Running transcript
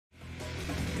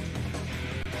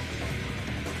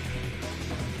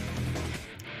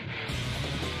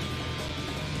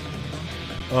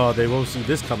Oh, they won't see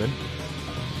this coming.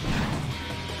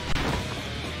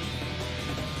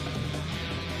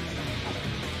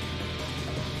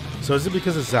 So is it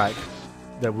because of Zack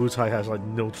that Wutai has like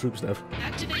no troops left?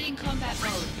 Activating combat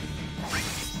mode.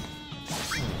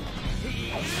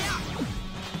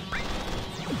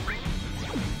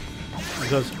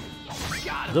 Because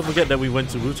don't forget that we went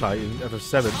to Wutai in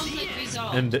FF7, Conflict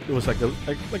resolved. and it was like a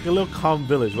little calm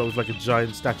village, but it was like a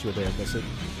giant statue there. That's it.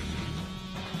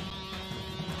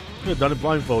 Could have done it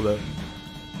blindfolded.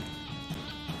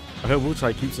 I heard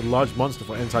Wutai keeps a large monster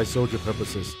for anti-soldier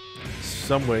purposes,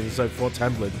 somewhere inside Fort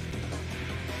Tamblin.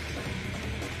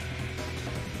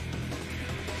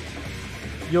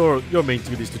 Your main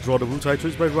duty is to draw the Wutai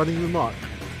troops by running the mark.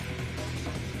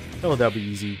 Oh, that'll be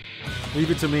easy.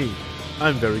 Leave it to me.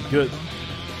 I'm very good.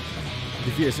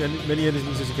 Defeat as many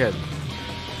enemies as you can.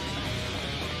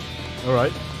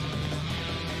 Alright.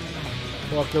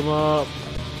 Fuck them up.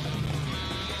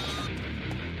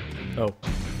 Oh.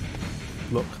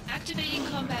 Look. Activating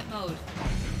combat mode.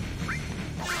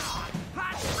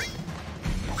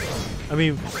 I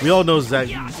mean, we all know Zack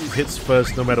hits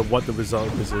first no matter what the result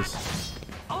of this is.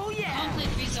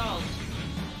 Conflict resolved.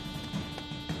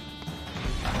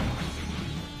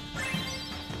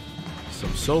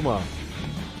 Some Soma.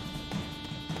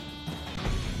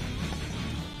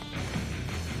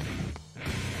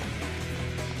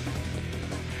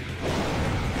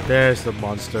 There's the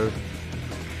monster.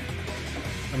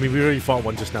 I mean, we already fought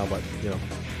one just now, but, you know.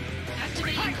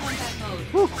 Activating combat mode.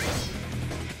 Whew.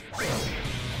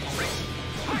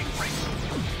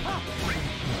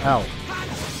 Ow.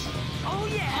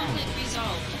 Conflict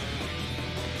resolved.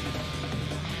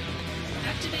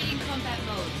 Activating combat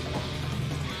mode.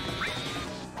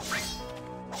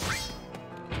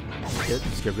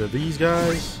 Let's get rid of these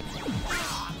guys.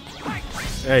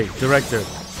 Hey, director,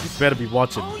 you better be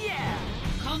watching.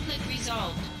 Conflict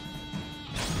resolved.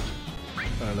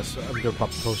 Alright, I'm gonna pop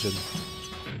the potion.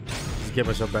 Just get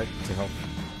myself back to health.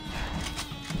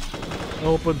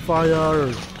 Open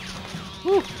fire!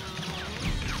 Woo.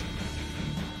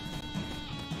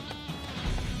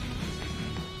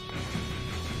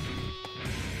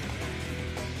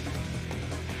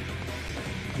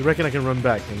 You reckon I can run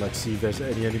back and like see if there's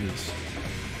any enemies?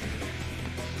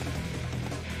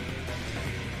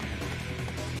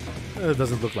 It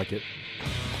doesn't look like it.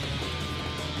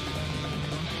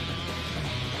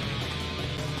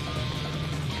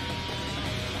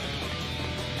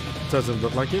 Doesn't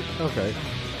look like it? Okay.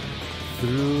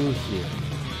 Through here.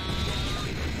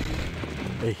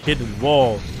 A hidden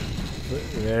wall.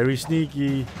 Very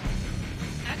sneaky.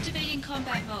 Activating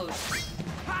combat mode.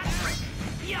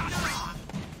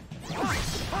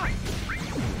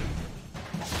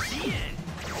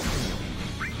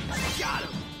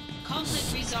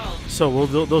 Conflict resolved. So will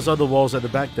those other walls at the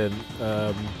back then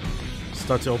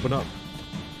start to open up?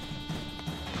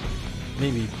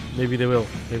 Maybe they will.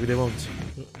 Maybe they won't.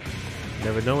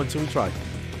 Never know until we try.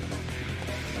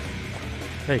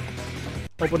 Hey,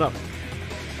 open up.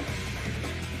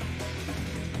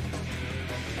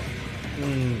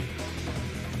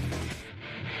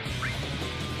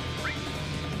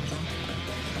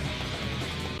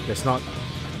 Guess not.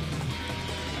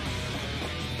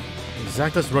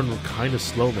 Zack does run kind of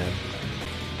slow, man.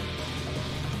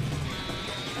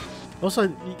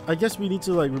 Also, I guess we need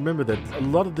to like remember that a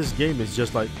lot of this game is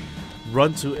just like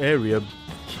run to area,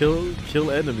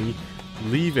 kill enemy,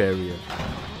 leave area.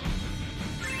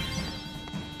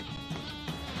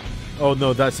 Oh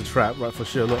no, that's a trap, right, for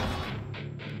sure. Look,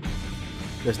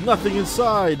 there's nothing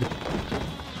inside.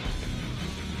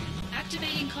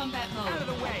 Activating combat mode. Out of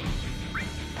the way.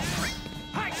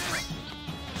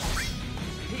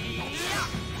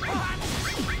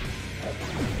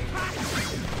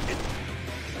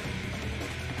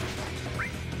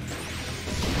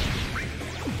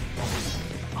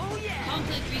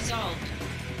 Conflict resolved.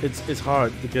 It's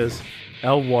hard because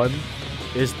L1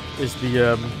 is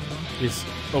the is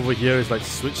over here is like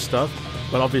switch stuff,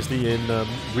 but obviously in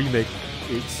remake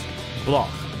it's block.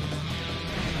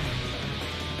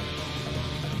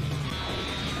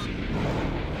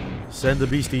 Send the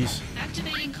beasties.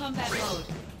 Activating combat mode.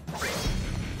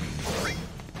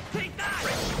 Take that.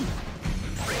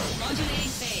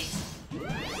 Modulating phase.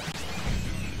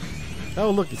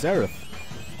 Oh look, it's Aerith.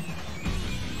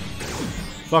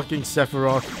 Fucking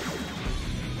Sephiroth.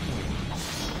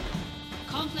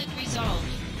 Conflict resolved.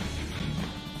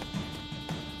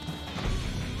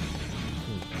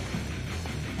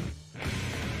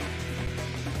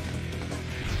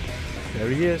 There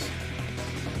he is.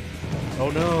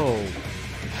 Oh no.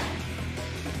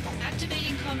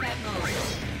 Activating combat mode.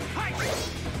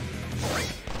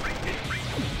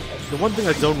 The one thing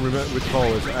I don't recall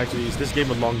is this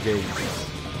game a long game?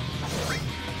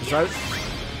 Because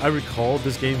I recall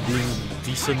this game being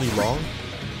decently long.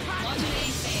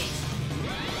 Modulating phase.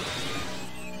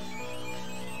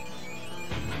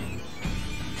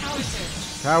 Power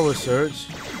surge. Power surge.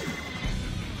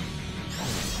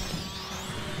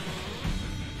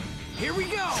 Here we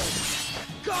go!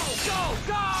 Go, go,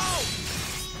 go!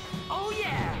 Oh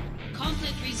yeah!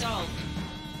 Conflict resolved.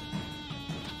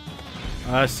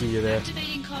 I see you there.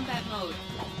 Activating combat mode.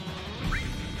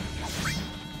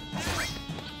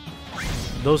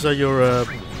 Those are your,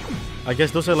 I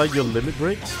guess those are like your limit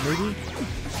breaks, maybe?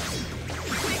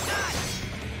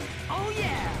 Oh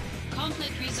yeah!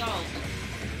 Conflict resolved.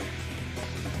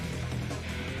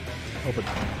 Open.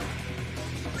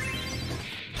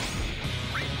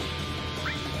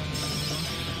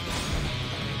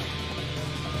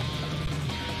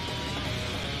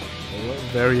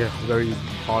 Very, very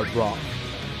hard rock.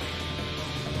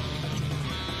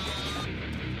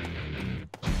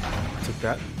 Took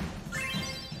that.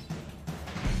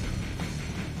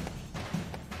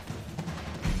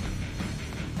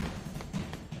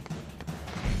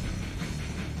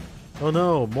 Oh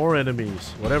no, more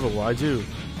enemies. Whatever will I do?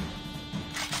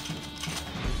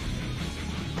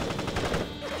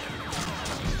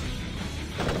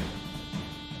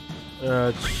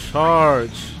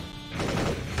 Charge.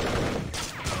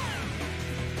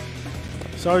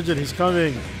 Sergeant, he's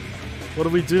coming. What do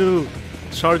we do?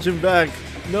 Charge him back.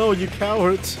 No, you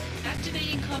cowards.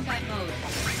 Activating combat mode.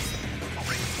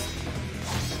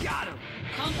 Got him!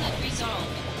 Conflict resolved.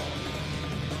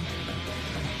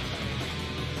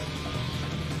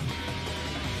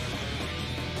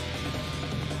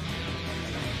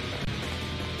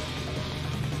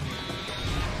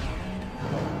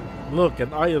 Look,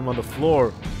 an item on the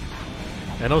floor.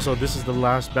 And also, this is the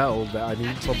last battle that I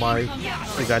need for my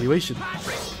evaluation.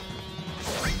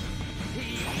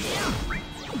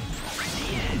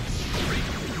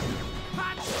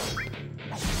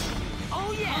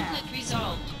 Oh yeah! Conflict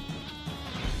resolved.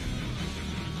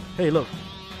 Hey, look.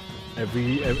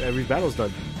 Every battle's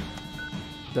done.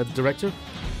 That director?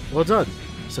 Well done.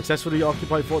 Successfully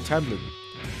occupied Fort Tamblin.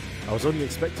 I was only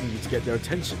expecting you to get their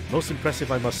attention. Most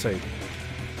impressive, I must say.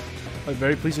 I'm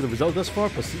very pleased with the result thus far.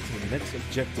 Proceed to the next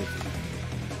objective.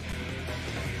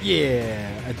 Yeah,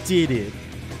 I did it.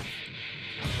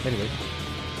 Anyway.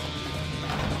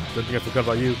 Don't think I forgot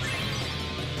about you.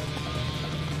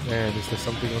 And is there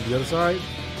something on the other side?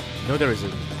 No, there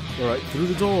isn't. Alright, through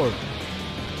the door.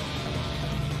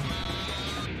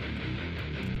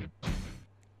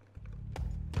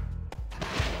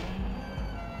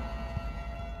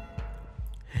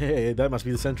 Hey, that must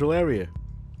be the central area.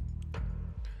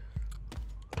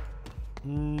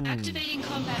 Activating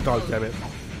combat God mode. damn it.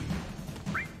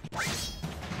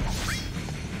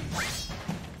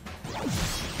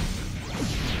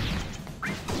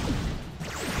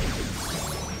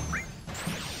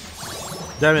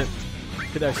 Damn it.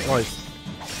 Hit X twice.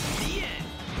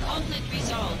 Conflict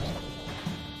resolved.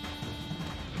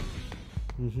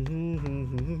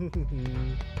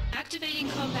 Activating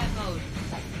combat mode.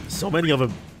 So many of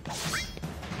them.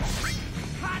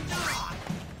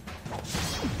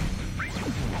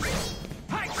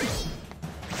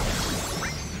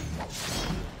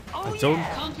 I don't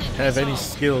Conflict have any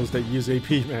resolved. skills that use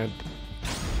AP, man.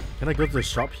 Can I go to the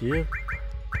shop here?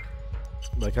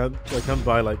 I can't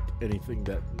buy like anything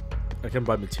that I can't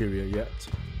buy materia yet.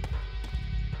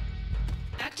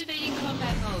 Activating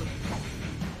combat mode.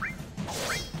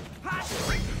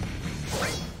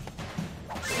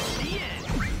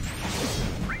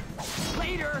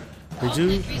 Later! They do.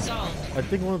 Conflict resolved. I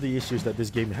think one of the issues that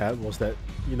this game had was that,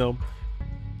 you know,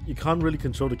 you can't really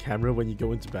control the camera when you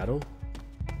go into battle.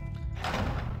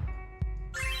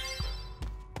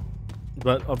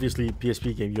 But obviously,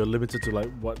 PSP game, you're limited to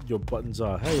like what your buttons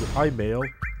are. Hey, hi mail.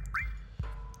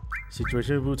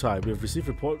 Situation with Wutai. We have received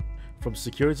report from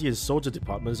security and soldier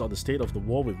departments on the state of the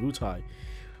war with Wutai.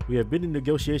 We have been in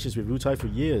negotiations with Wutai for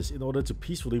years in order to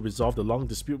peacefully resolve the long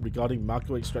dispute regarding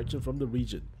Mako extraction from the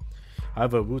region.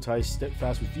 However, Wutai's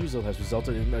steadfast refusal has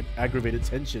resulted in aggravated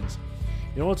tensions.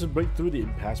 In order to break through the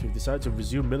impasse, we've decided to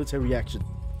resume military action.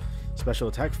 Special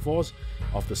attack force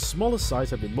of the smaller size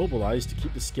have been mobilized to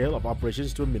keep the scale of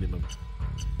operations to a minimum.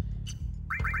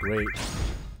 Great.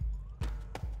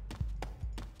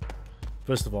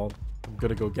 First of all, I'm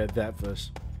gonna go get that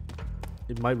first.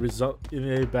 It might result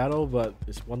in a battle, but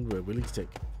it's one we're willing to take.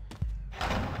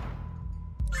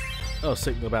 Oh,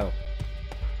 sick, no battle.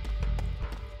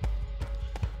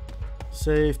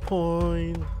 Save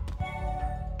point.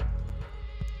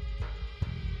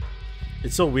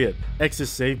 It's so weird. X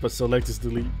is save, but select is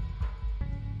delete.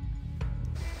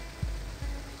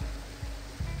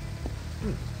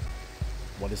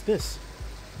 What is this?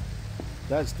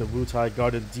 That's the Wutai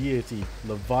Garden deity,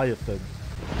 Leviathan.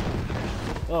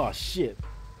 Oh shit.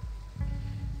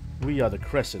 We are the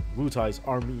Crescent, Wutai's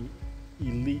army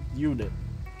elite unit.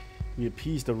 We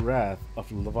appease the wrath of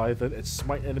Leviathan and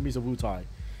smite enemies of Wutai.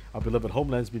 Our beloved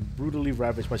homeland has been brutally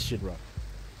ravaged by Shinra.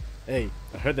 Hey,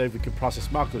 I heard that if we could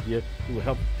process Mako here, it will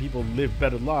help people live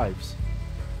better lives.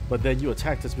 But then you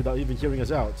attacked us without even hearing us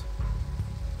out.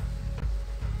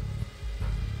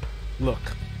 Look,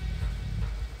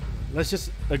 let's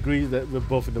just agree that we're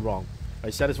both in the wrong. Are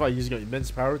you satisfied using your immense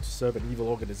power to serve an evil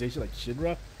organization like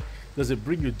Shinra? Does it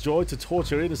bring you joy to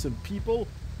torture innocent people?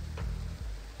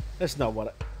 That's not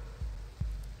what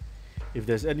If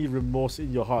there's any remorse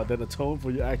in your heart, then atone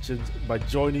for your actions by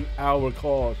joining our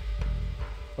cause.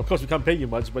 Of course, we can't pay you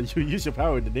much, but you use your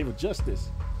power in the name of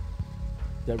justice.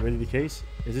 Is that really the case?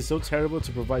 Is it so terrible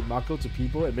to provide Mako to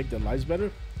people and make their lives better?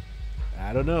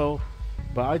 I don't know,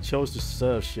 but I chose to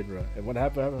serve Shinra, and what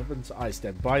happens, I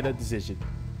stand by that decision.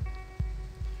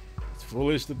 It's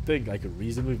foolish to think I could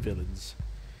reason with villains.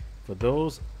 For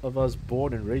those of us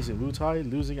born and raised in Wutai,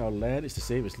 losing our land is the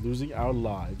same as losing our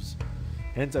lives.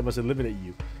 Hence, I must eliminate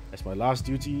you. As my last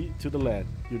duty to the land,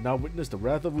 you now witness the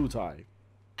wrath of Wutai.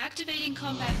 Activating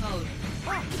combat mode.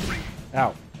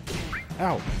 Ow.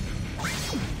 Ow.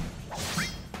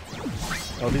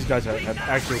 Oh, these guys have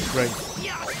actual strength.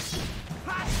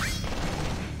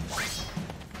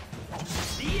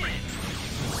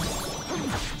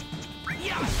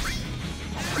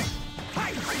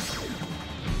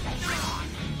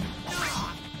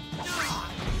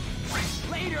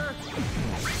 Later.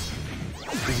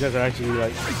 These guys are actually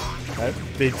like,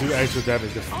 they do actual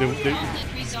damage.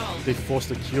 They force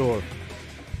the cure.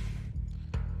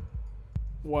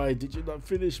 Why did you not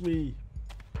finish me?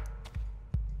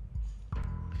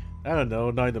 I don't know,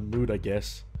 not in the mood, I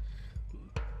guess.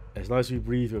 As long as we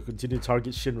breathe, we'll continue to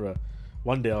target Shinra.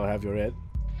 One day I'll have your head.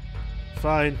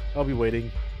 Fine, I'll be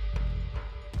waiting.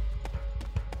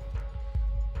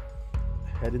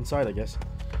 Head inside, I guess.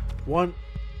 1.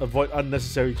 Avoid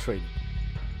unnecessary training.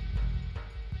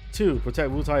 2. Protect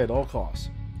Wutai at all costs.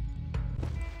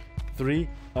 3.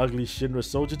 Ugly Shinra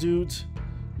soldier dudes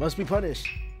must be punished.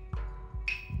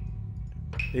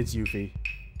 It's Yuffie.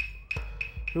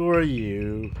 Who are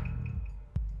you?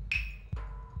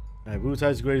 I'm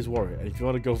Wutai's greatest warrior, and if you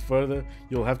want to go further,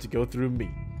 you'll have to go through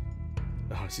me.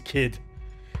 Oh, it's a kid.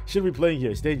 Shouldn't be playing here.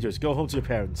 It's dangerous. Go home to your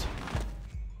parents.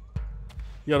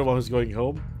 You're the one who's going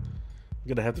home.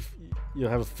 You're gonna have to. You'll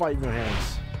have a fight in your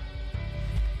hands.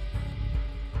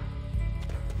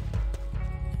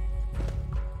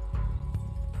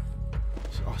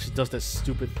 Oh, she does that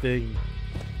stupid thing.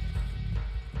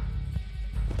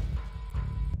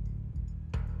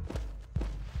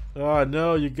 Oh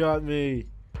no, you got me.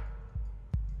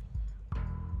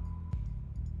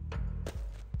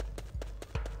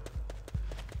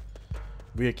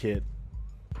 Weird kid.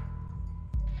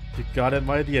 You gotta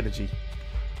admire the energy.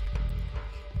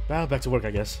 Well, back to work,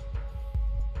 I guess.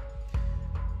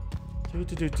 Through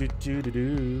the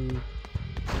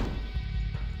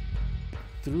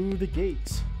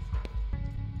gates.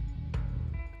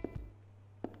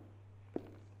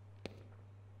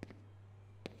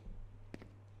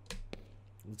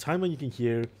 The time when you can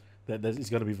hear that it's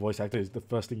gonna be voice actor is the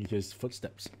first thing you hear is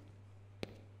footsteps.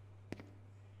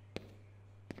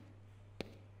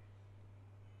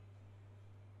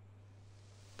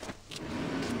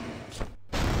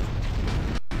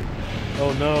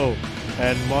 Oh no,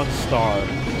 and Monstar.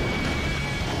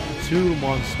 2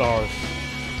 Monstars.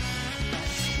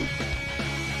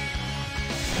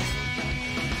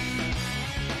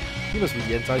 He must be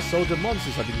the anti-soldier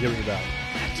monsters I've been hearing about.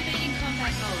 Activating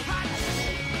combat mode.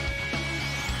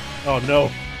 Oh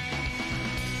no.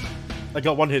 I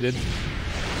got one hit in.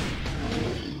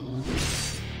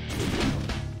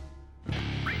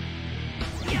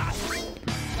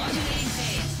 Modulating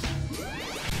phase.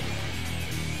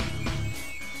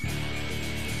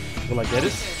 Will I get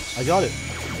it? I got it.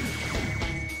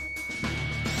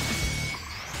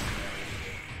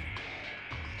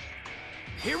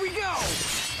 Here we go!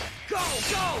 Go,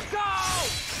 go, go!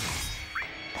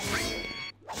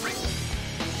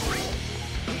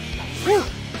 Woo!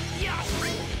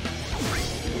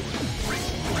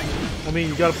 I mean,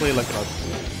 you gotta play like that.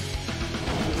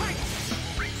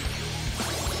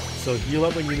 So heal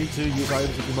up when you need to, use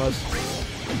items if you must.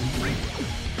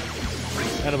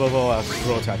 And above all,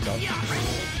 throw attacks out.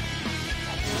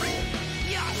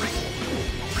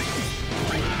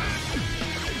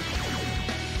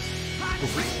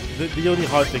 The only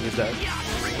hard thing is that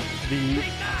the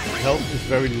health is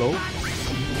very low.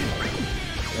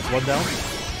 That's one down.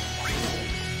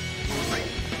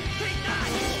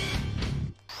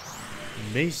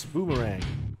 Mace Boomerang.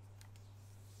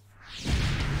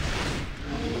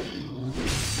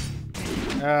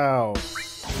 Ow.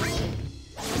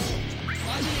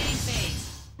 Modulating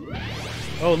phase.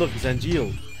 Oh look, it's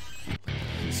Angeal.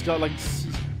 It's got like...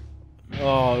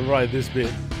 Oh, right, this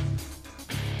bit.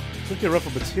 Took your rough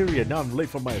for materia, now I'm late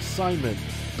for my assignment.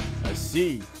 I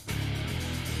see.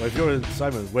 Well, if you're in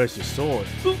assignment, where's your sword?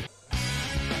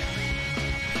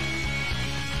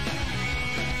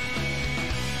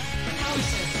 Power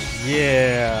surge.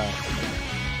 Yeah.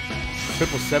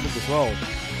 Triple 7th as well.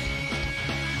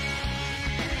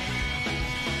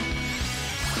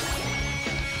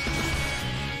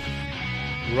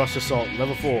 Rush Assault,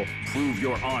 level 4. Prove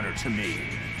your honor to me.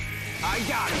 I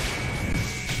got it.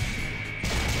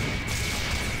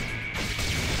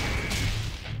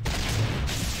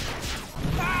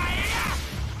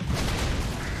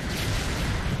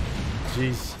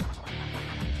 Jeez.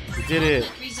 We did it.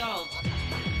 Conflict resolved.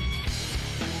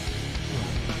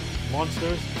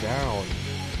 Monsters down.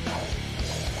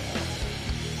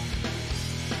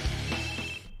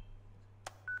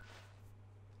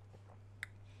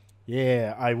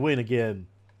 Yeah, I win again.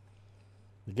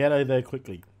 Get out of there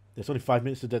quickly. There's only 5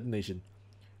 minutes to detonation.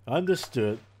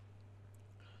 Understood.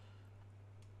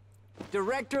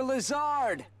 Director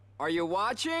Lazard, are you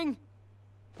watching?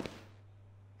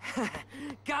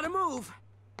 Gotta move.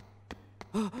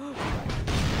 No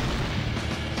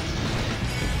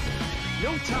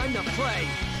time to play.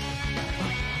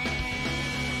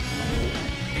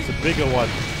 It's a bigger one.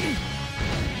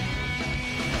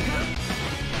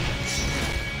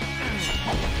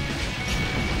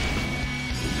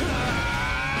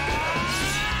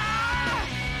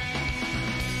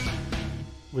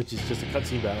 Which is just a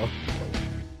cutscene battle.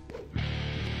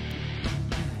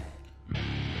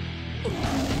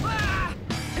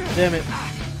 Damn it.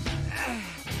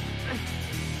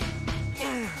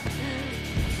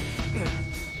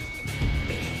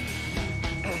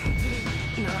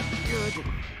 Not good.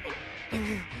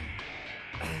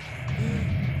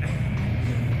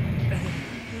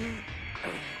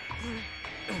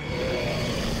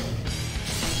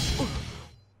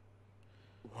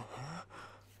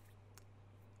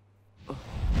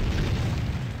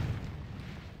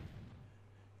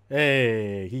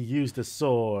 Hey, he used the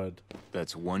sword.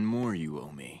 That's one more you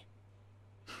owe me.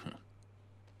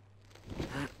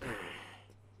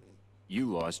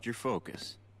 You lost your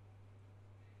focus.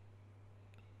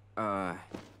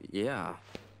 Yeah.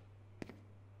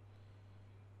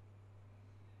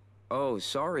 Oh,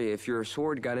 sorry if your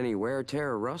sword got any wear, tear,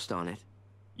 or rust on it.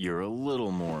 You're a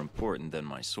little more important than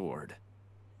my sword.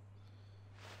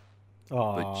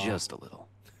 Aww. But just a little.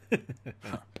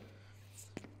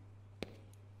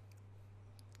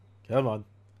 Come on.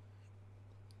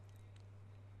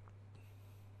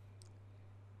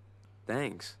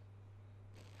 Thanks.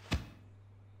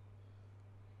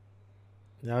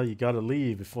 Now you gotta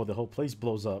leave before the whole place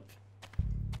blows up.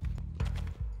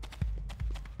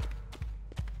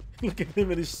 Look at him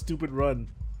in his stupid run.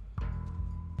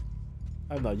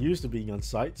 I'm not used to being on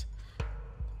site.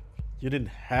 You didn't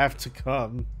have to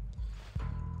come.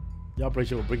 The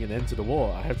operation will bring an end to the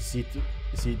war. I have to see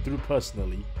it through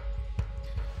personally.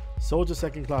 Soldier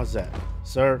 2nd Class Zap.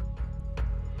 Sir,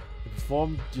 you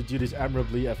performed your duties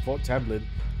admirably at Fort Tamblin.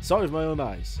 Saw it with my own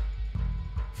eyes.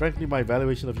 Frankly, my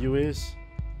evaluation of you is...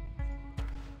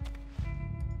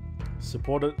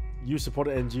 You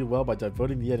supported NG well by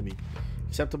diverting the enemy.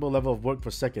 Acceptable level of work per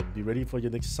second. Be ready for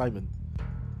your next assignment.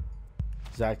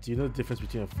 Zach, do you know the difference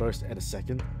between a first and a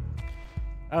second?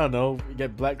 I don't know. You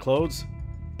get black clothes?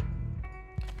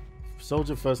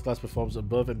 Soldier 1st Class performs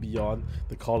above and beyond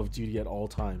the call of duty at all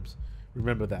times.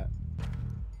 Remember that.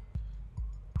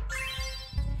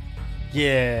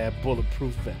 Yeah,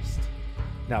 bulletproof vest.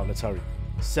 Now let's hurry.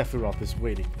 Sephiroth is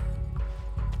waiting.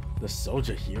 The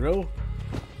soldier hero?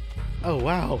 Oh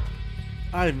wow.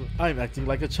 I'm acting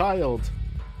like a child.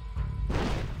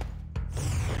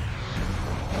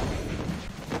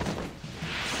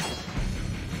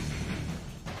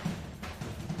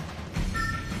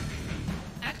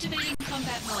 Activating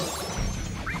combat mode.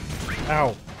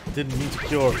 Ow. Didn't mean to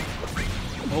cure.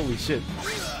 Holy shit.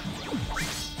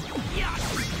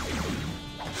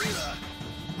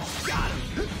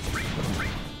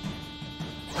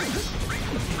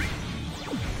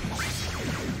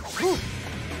 Whew.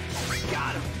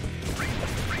 Got him.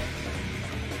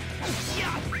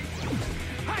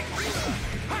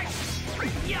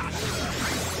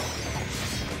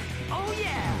 Oh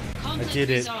yeah. Conflict did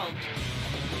it. resolved.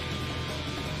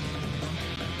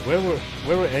 Where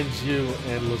were NGU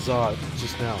and Lazard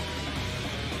just now?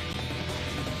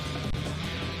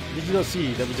 Did you not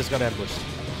see that we just got ambushed?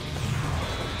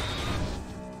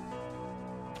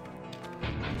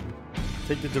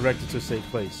 Take the director to a safe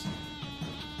place.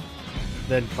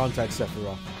 Then contact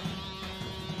Sephiroth.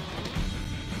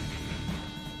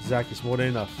 Zack is more than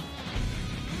enough.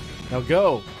 Now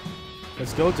go!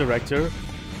 Let's go, director.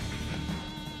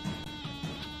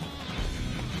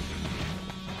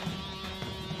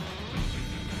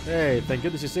 Hey, thank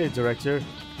goodness you saved, director.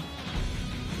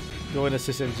 Go and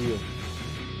assist MGO.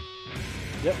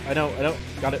 Yep, I know.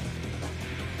 Got it.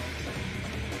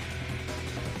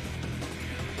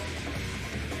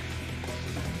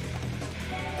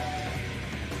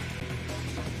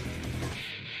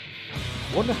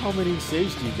 Wonder how many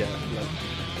saves do you get? Like,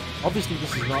 obviously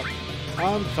this is not.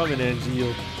 I'm coming,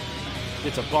 Angel.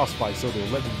 It's a boss fight, so they'll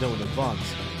let me know in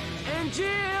advance.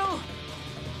 Angel!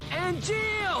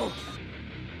 Angel!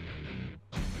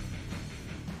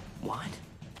 What?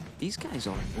 These guys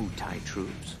aren't Wutai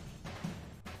troops.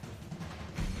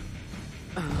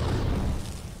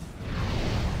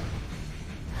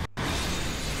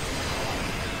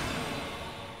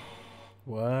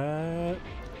 What?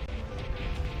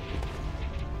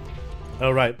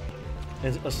 Alright.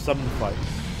 It's a summon fight.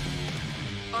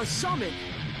 A summon?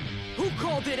 Who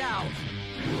called it out?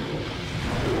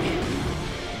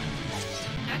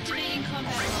 Activating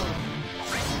combat mode.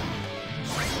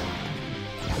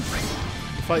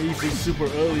 The fight usually super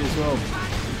early as well.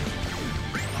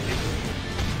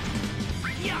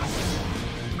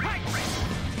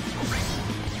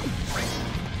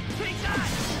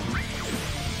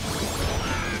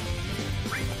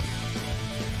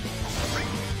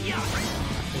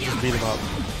 Let's just beat him up.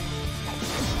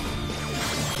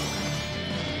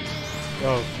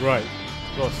 Oh, right.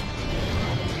 Of course.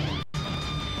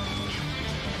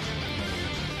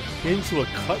 Into a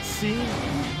cutscene?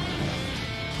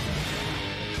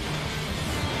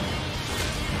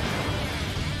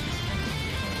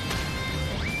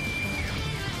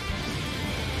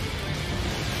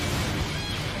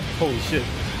 Holy shit.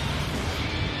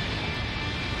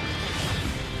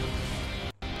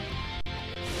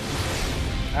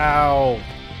 Ow.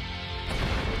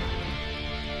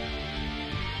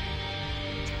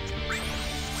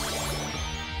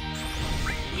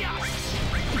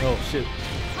 Oh shit.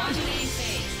 Modulating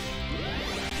phase.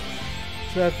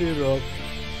 Trap it up.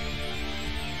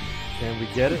 Can we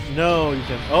get it? No, you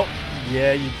can. Oh,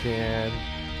 yeah, you can.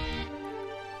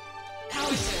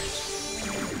 Power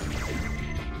surge.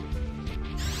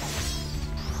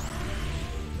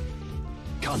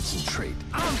 Concentrate.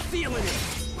 I'm feeling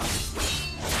it!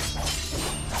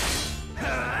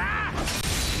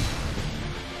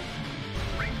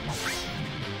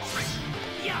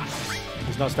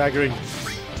 He's not staggering.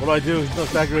 What do I do? He's not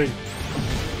staggering.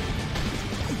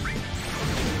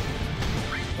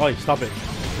 Oi, stop it.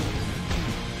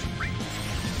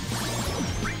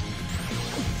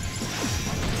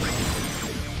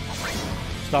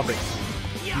 Stop it.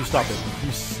 You stop it.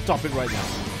 You stop it right now.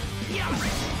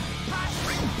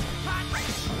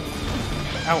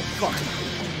 Ow, fuck.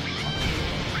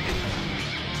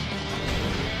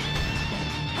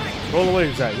 Roll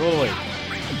away, Zach. Roll away.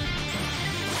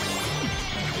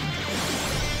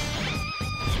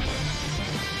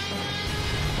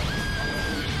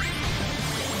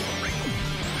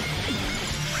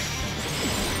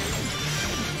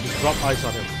 Just drop ice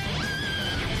on him.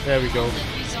 There we go.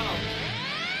 Resolve.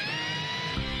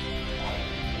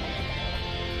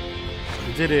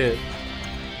 We did it.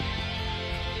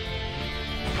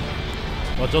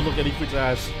 Oh, don't look at Equid's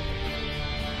ass.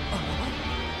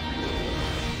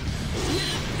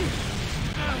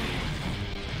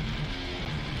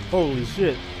 Holy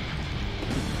shit.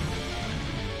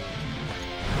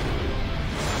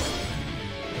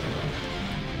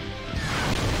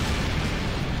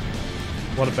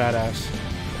 What a badass.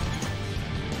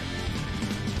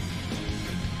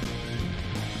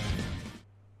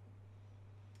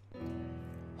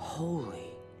 Holy.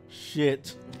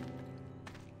 Shit.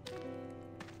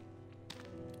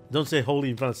 Don't say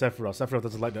holy in front of Sephiroth. Sephiroth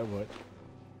doesn't like that word.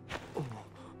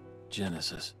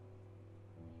 Genesis.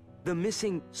 The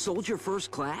missing soldier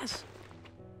first class?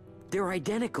 They're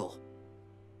identical.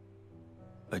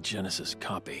 A Genesis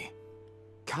copy.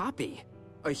 Copy?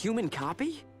 A human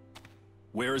copy?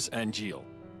 Where's Angeal?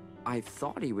 I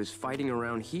thought he was fighting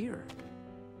around here.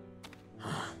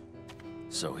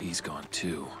 So he's gone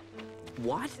too.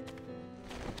 What?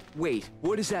 Wait,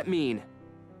 what does that mean?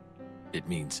 It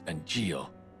means Angeal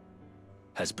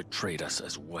has betrayed us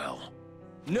as well.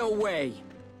 No way!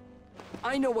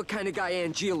 I know what kind of guy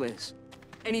Angeal is,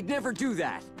 and he'd never do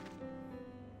that.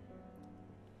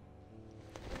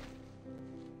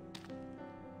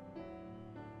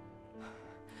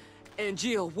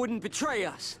 Angeal wouldn't betray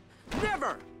us.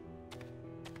 Never!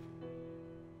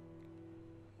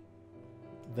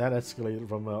 That escalated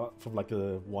from like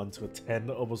a 1 to a 10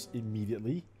 almost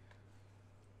immediately.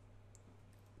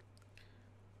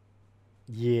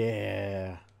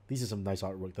 Yeah, these are some nice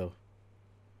artwork though.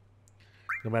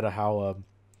 No matter how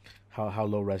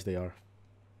low res they are.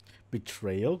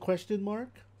 Betrayal? Question mark.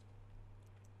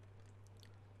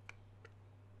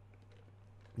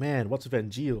 Man, what's with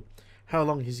Angel? How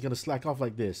long is he gonna slack off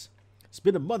like this? It's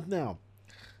been a month now.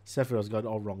 Sephiroth's got it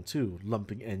all wrong too,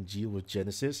 lumping Angel with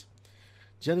Genesis.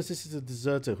 Genesis is a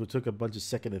deserter who took a bunch of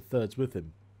second and thirds with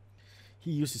him.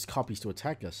 He used his copies to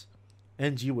attack us.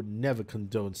 Angel would never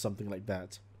condone something like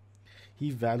that. He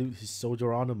valued his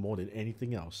soldier honor more than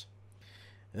anything else.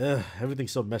 Ugh,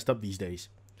 everything's so messed up these days.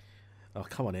 Oh,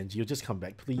 come on, Angel, just come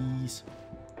back, please.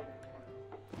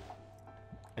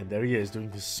 And there he is,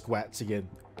 doing his squats again.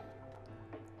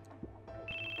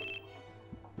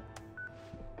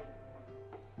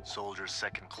 Soldier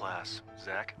second class.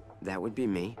 Zach? That would be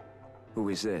me. Who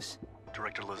is this?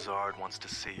 Director Lazard wants to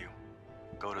see you.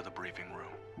 Go to the briefing room.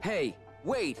 Hey,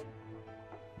 wait!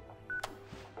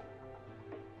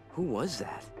 Who was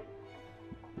that?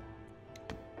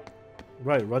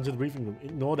 Right, run to the briefing room.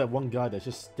 Ignore that one guy that's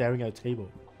just staring at a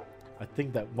table. I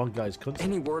think that one guy is Kunzel.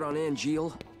 Any word on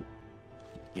Angel?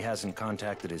 He hasn't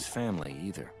contacted his family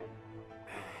either.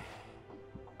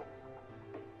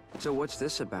 So what's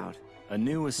this about? A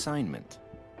new assignment.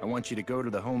 I want you to go to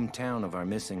the hometown of our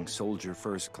missing soldier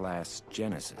first class,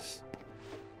 Genesis.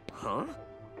 Huh?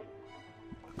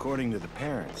 According to the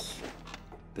parents,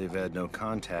 they've had no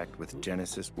contact with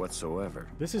Genesis whatsoever.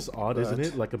 This is odd, isn't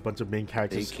it? Like a bunch of main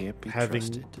characters they can't be having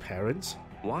trusted. parents.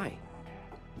 Why?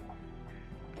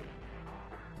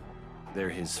 They're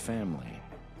his family.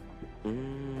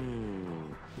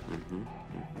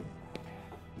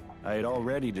 I had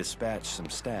already dispatched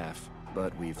some staff,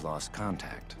 but we've lost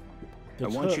contact. I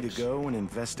want you to go and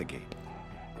investigate.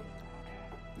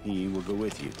 He will go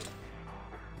with you.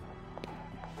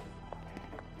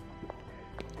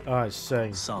 I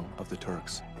sang. Son of the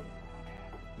Turks.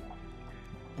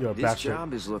 You're a This bastard.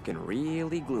 job is looking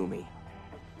really gloomy.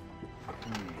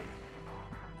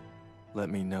 Let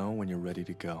me know when you're ready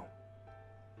to go.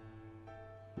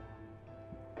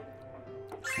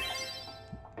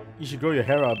 You should grow your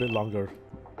hair out a bit longer.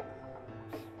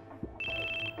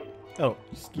 Oh,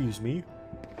 excuse me.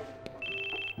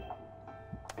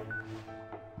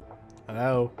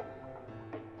 Hello.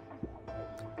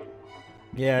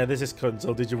 Yeah, this is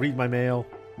Kunzel. Did you read my mail?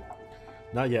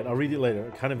 Not yet. I'll read it later.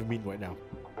 I'm kind of in a meeting right now.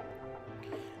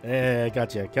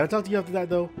 Gotcha. Can I talk to you after that,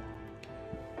 though?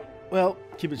 Well,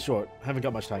 keep it short. Haven't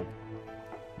got much time.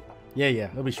 Yeah,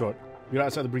 it'll be short. We're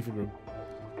outside the briefing room.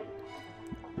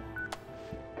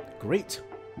 Great.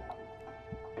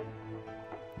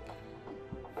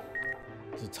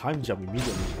 It's a time jump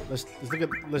immediately. Let's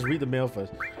read the mail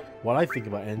first. What I think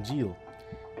about Angel.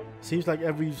 Seems like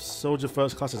every soldier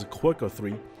first class has a quirk or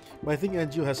three, but I think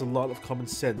Angel has a lot of common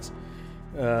sense,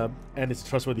 and is a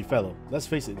trustworthy fellow. Let's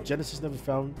face it, Genesis never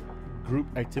found group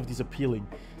activities appealing,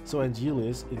 so Angel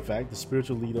is, in fact, the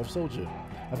spiritual leader of Soldier.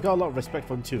 I've got a lot of respect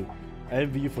for him too. I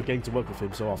envy you for getting to work with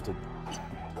him so often.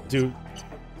 Dude,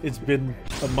 it's been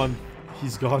a month.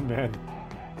 He's gone, man.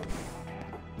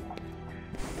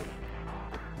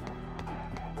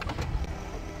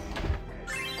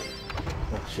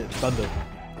 Oh shit, thunder.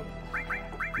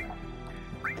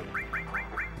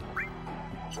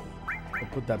 I'll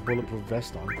put that bulletproof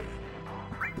vest on.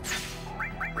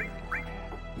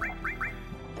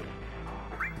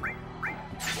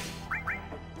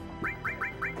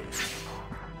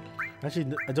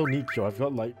 Actually, I don't need cure. I've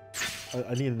got like,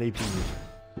 I need an AP.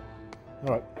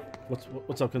 All right,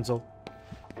 what's up, console?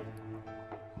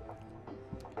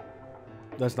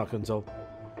 That's not console.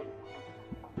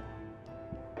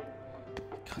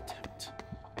 God damn it!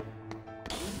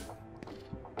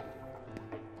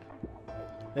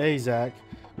 Hey Zach,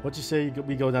 what'd you say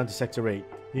we go down to Sector 8? You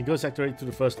can go Sector 8 through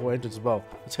the first floor entrance as well.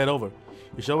 Let's head over.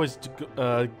 You should always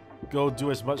go do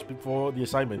as much before the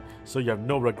assignment, so you have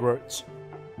no regrets.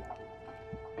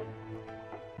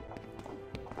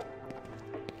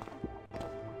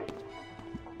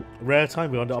 Rare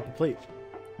time, we're on the upper plate.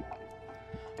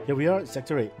 Here we are at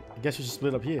Sector 8. I guess we should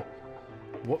split up here.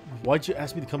 Why'd you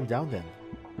ask me to come down then?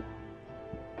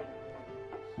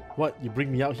 What, you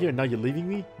bring me out here and now you're leaving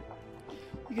me?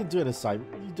 You can do an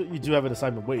assignment. You do have an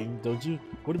assignment waiting, don't you?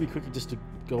 Wouldn't it be quicker just to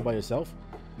go by yourself?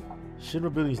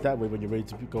 Shinra Building's that way when you're ready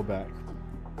to go back.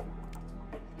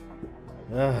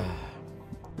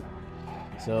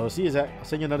 So, see you, Zach. I'll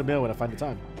send you another mail when I find the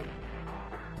time.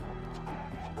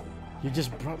 You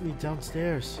just brought me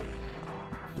downstairs.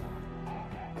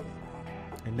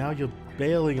 And now you're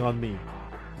bailing on me.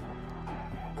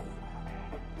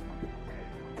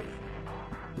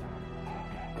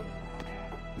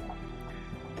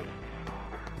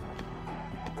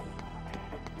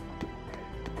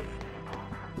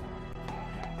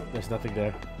 nothing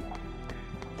there.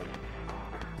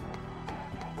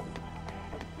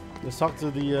 Let's talk to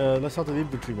the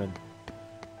infantryman.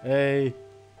 Hey.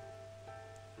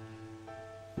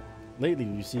 Lately,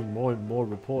 we've seen more and more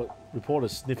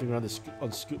reporters sniffing around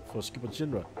for Scoop and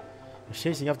Shinra. They're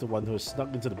chasing after one who has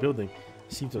snuck into the building.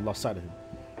 They seem to have lost sight of him.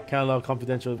 Can't allow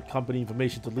confidential company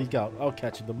information to leak out. I'll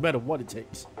catch him no matter what it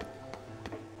takes.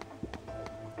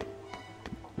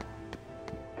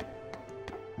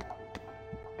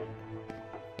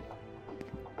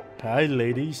 Hi,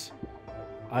 ladies.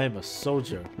 I am a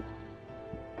soldier.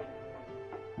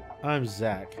 I'm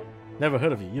Zack. Never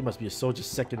heard of you. You must be a soldier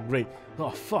second rate.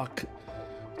 Oh, fuck.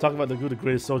 Talk about who the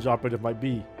greatest soldier operative might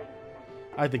be.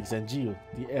 I think Zangiel,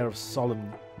 the heir of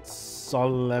solemnity.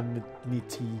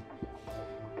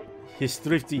 He's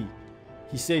thrifty.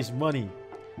 He saves money.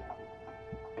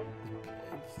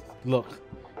 Look,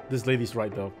 this lady's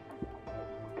right, though.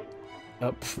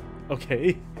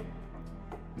 Okay.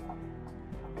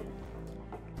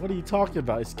 What are you talking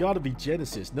about? It's gotta be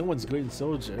Genesis. No one's great in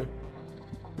soldier.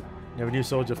 Never knew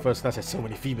Soldier First Class had so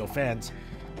many female fans.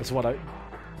 This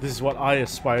is what I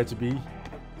aspire to be.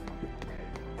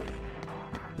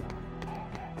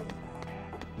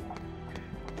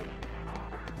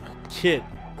 Kid.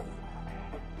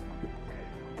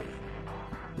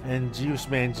 And Juice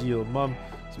Man Geo. Mom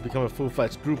has become a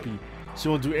full-fledged groupie. She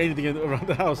won't do anything around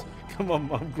the house. Come on,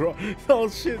 Mom, grow. Oh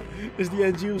shit. It's the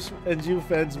NGU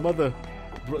fan's mother.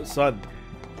 Son.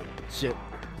 Shit.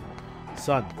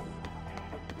 Son.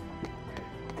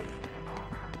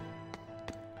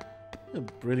 A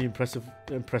really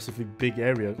impressively big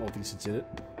area, all things considered.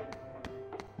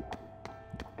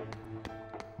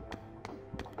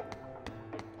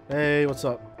 Hey, what's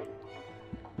up?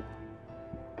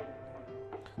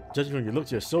 Judging from your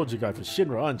looks, you're a soldier guy for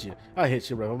Shinra, aren't you? I hate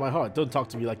Shinra with my heart. Don't talk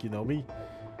to me like you know me.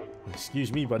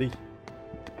 Excuse me, buddy.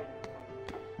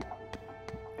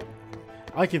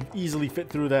 I can easily fit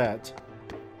through that.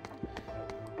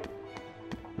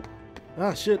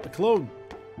 Ah, shit, a clone.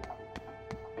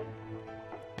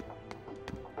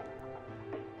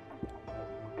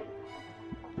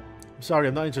 I'm sorry,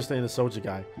 I'm not interested in the soldier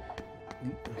guy.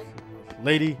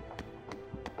 Lady.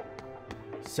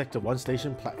 Sector 1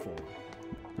 station platform.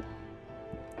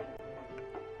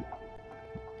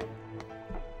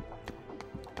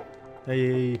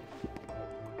 Hey.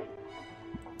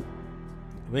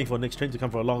 I'm waiting for the next train to come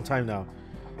for a long time now.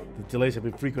 The delays have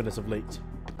been frequent as of late.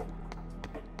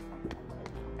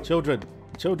 Children!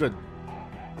 Children!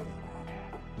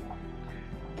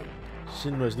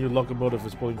 Shinra's new locomotive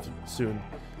is pulling soon.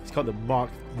 It's called the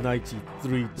Mark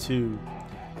 93-2.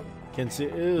 Can see.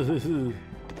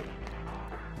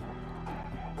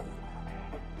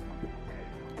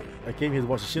 I came here to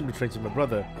watch the Shinra trains with my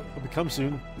brother. It'll be come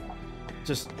soon.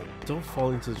 Just don't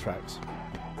fall into the tracks.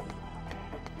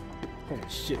 Holy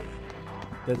shit!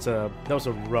 That was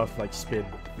a rough spin.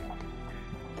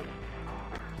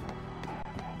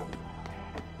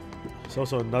 There's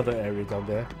also another area down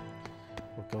there.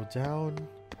 We'll go down.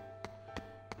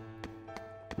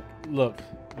 Look,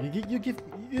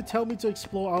 you tell me to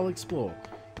explore, I'll explore.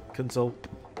 Console,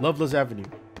 Loveless Avenue.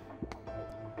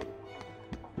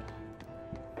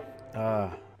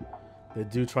 Ah, they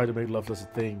do try to make Loveless a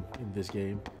thing in this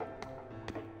game.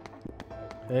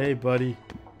 Hey, buddy,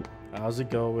 how's it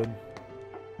going?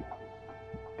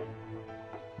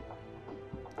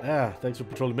 Ah, thanks for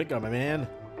patrolling Midgar, my man.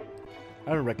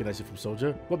 I don't recognize you from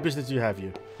Soldier. What business do you have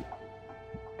here?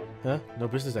 Huh? No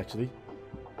business, actually.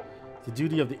 The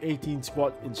duty of the 18th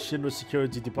Squad in Shinra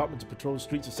Security Department to patrol the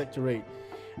streets of Sector 8.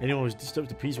 Anyone who disturbs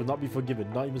the peace will not be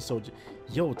forgiven, not even Soldier.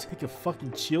 Yo, take a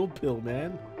fucking chill pill,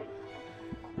 man.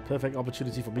 Perfect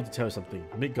opportunity for me to tell you something.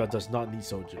 Midgard does not need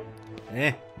Soldier.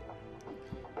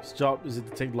 Whose job is it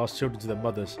to take lost children to their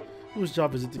mothers? Whose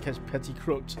job is it to catch petty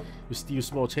crooks who steal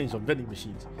small change from vending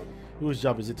machines? Whose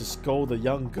job is it to scold the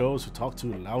young girls who talk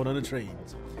too loud on the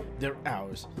trains? They're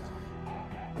ours.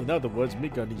 In other words,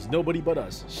 Midgard needs nobody but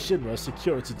us, Shinra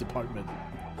Security Department.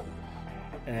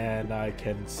 And I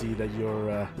can see that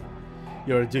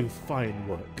you're doing fine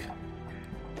work.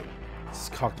 As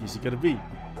cocky as you're gonna be.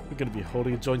 We're gonna be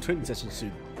holding a joint training session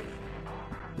soon.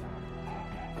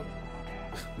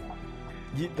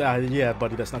 Yeah,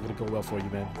 buddy, that's not gonna go well for you,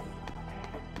 man.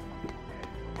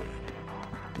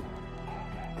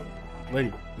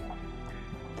 Lady.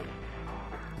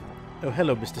 Oh,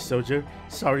 hello, Mr. Soldier.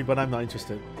 Sorry, but I'm not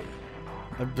interested.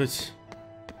 But is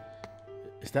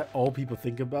that all people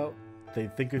think about? They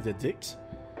think of their dicks?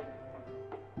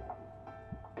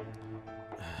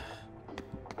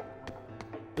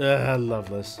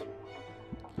 Loveless.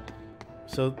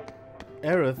 So,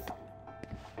 Aerith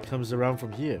comes around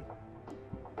from here.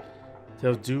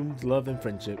 Tale of doom, love, and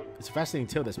friendship. It's a fascinating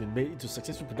tale that's been made into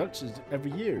successful productions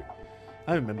every year.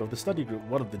 I'm a member of the study group,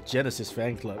 one of the Genesis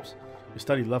fan clubs. We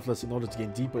study Loveless in order to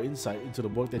gain deeper insight into the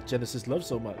work that Genesis loves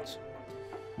so much.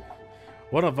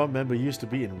 One of our members used to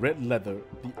be in Red Leather,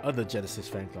 the other Genesis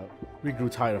fan club. We grew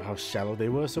tired of how shallow they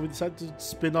were, so we decided to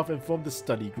spin off and form the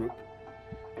study group.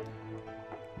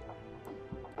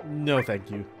 No, thank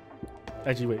you.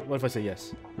 Actually, wait, what if I say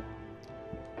yes?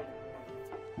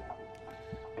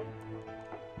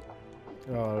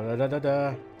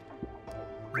 Oh,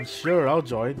 Sure, I'll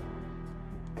join.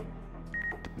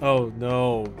 Oh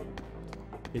no.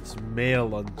 It's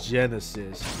male on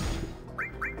Genesis.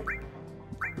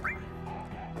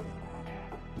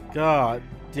 God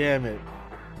damn it.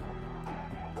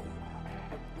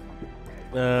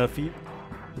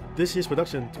 This year's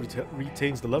production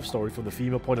retains the love story from the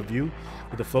female point of view,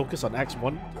 with a focus on Acts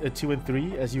 1, 2, and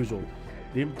 3 as usual.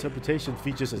 The interpretation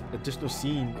features an additional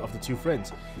scene of the two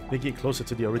friends, making it closer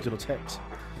to the original text.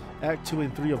 Act 2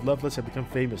 and 3 of Loveless have become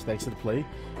famous thanks to the play,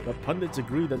 but pundits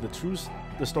agree that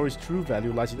the story's true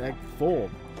value lies in Act 4.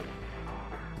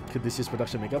 Could this year's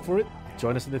production make up for it?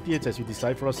 Join us in the theater as we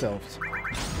decide for ourselves.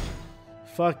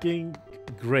 Fucking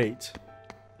great.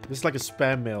 This is like a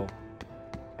spam mail.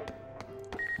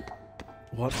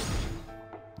 What?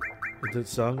 Is it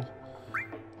sung?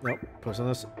 Nope.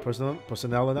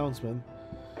 Personnel announcement.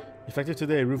 Effective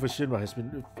today, Rufus Shinra has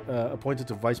been appointed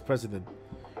to Vice President.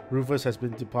 Rufus has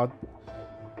been departed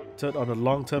on a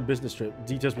long-term business trip,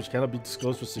 details which cannot be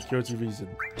disclosed for security reasons.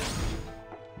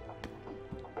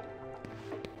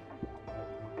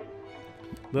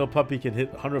 Little puppy can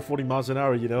hit 140 miles an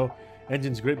hour, you know.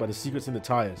 Engine's great, but the secret's in the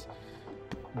tires.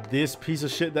 This piece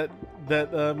of shit that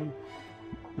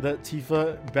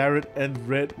Tifa, Barrett, and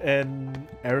Red and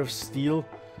Aerith steal,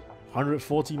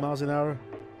 140 miles an hour.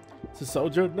 It's a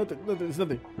soldier? Nothing, it's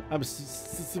nothing. I'm a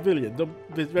civilian.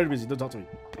 Very busy, don't talk to me.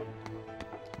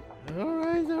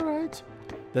 Alright.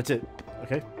 That's it.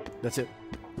 Okay? That's it.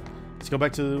 Let's go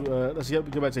back to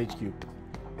go back to HQ.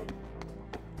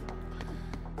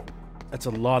 That's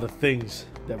a lot of things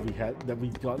that we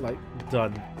got like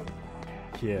done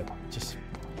here. Just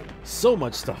so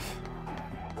much stuff.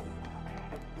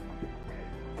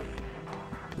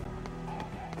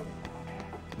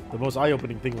 The most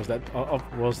eye-opening thing was that of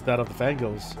the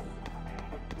Fangos.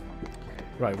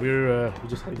 Right, we're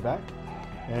just heading back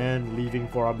and leaving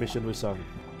for our mission with Sun.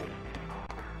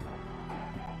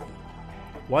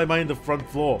 Why am I in the front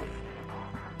floor?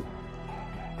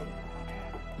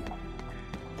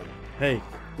 Hey,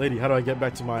 lady, how do I get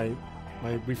back to my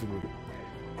briefing room?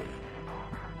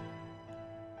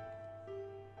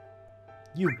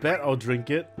 You bet I'll drink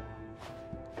it.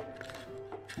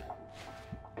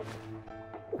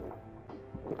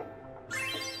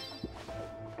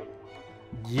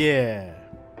 Yeah.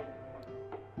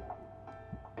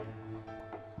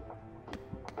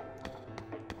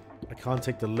 I can't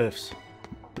take the lifts.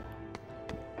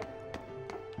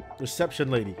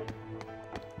 Reception lady.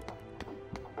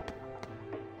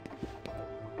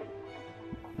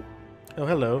 Oh,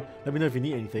 hello. Let me know if you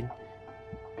need anything.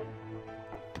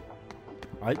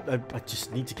 I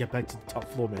just need to get back to the top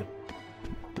floor, man.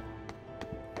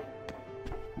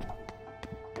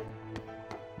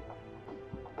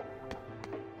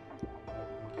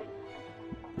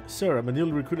 Sir, I'm a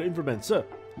newly recruited informant, sir.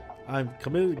 I'm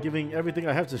committed to giving everything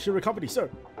I have to the Shira company, sir.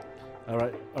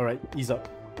 Alright, ease up.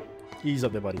 Ease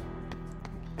up there, buddy.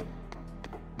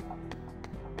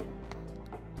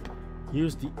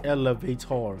 Use the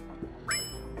elevator.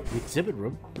 The exhibit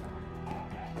room?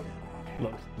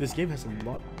 Look, this game has a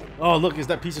lot. Oh, look, it's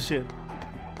that piece of shit.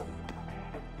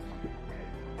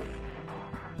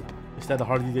 Is that the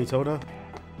Hardy Daytona?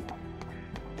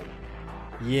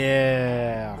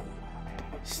 Yeah.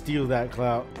 Steal that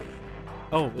clout.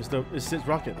 Oh, it's Sid's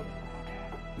rocket.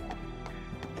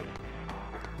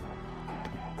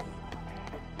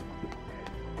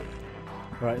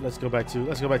 All right, let's go back to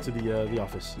the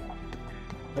office.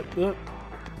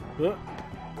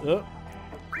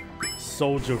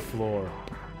 Soldier floor.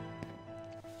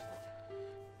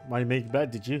 Might make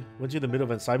bad, did you? Weren't you in the middle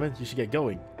of an assignment? You should get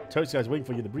going. Turks guy's waiting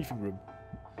for you in the briefing room.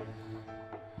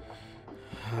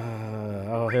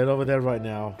 I'll head over there right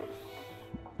now.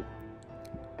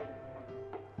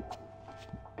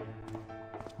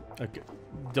 Okay,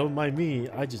 don't mind me.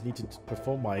 I just need to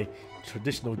perform my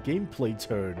traditional gameplay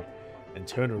turn and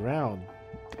turn around.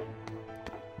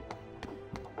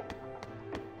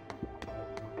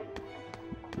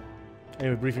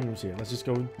 Anyway, briefing room's here. Let's just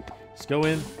go in. Let's go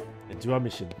in and do our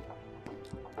mission.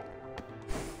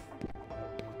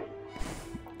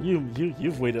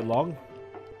 You've waited long.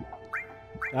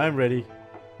 I'm ready.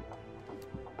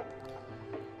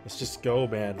 just go,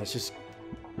 man. Let's just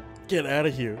get out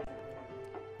of here.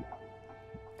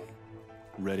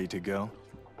 Ready to go?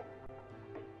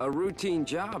 A routine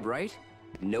job, right?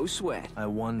 No sweat. I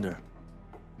wonder.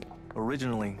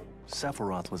 Originally,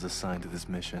 Sephiroth was assigned to this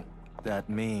mission. That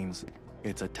means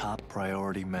it's a top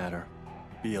priority matter.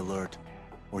 Be alert,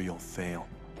 or you'll fail.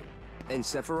 And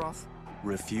Sephiroth?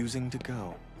 Refusing to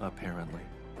go, apparently.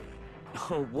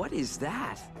 Oh, what is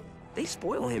that? They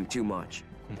spoil him too much.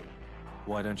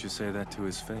 Why don't you say that to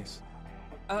his face?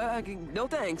 No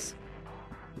thanks.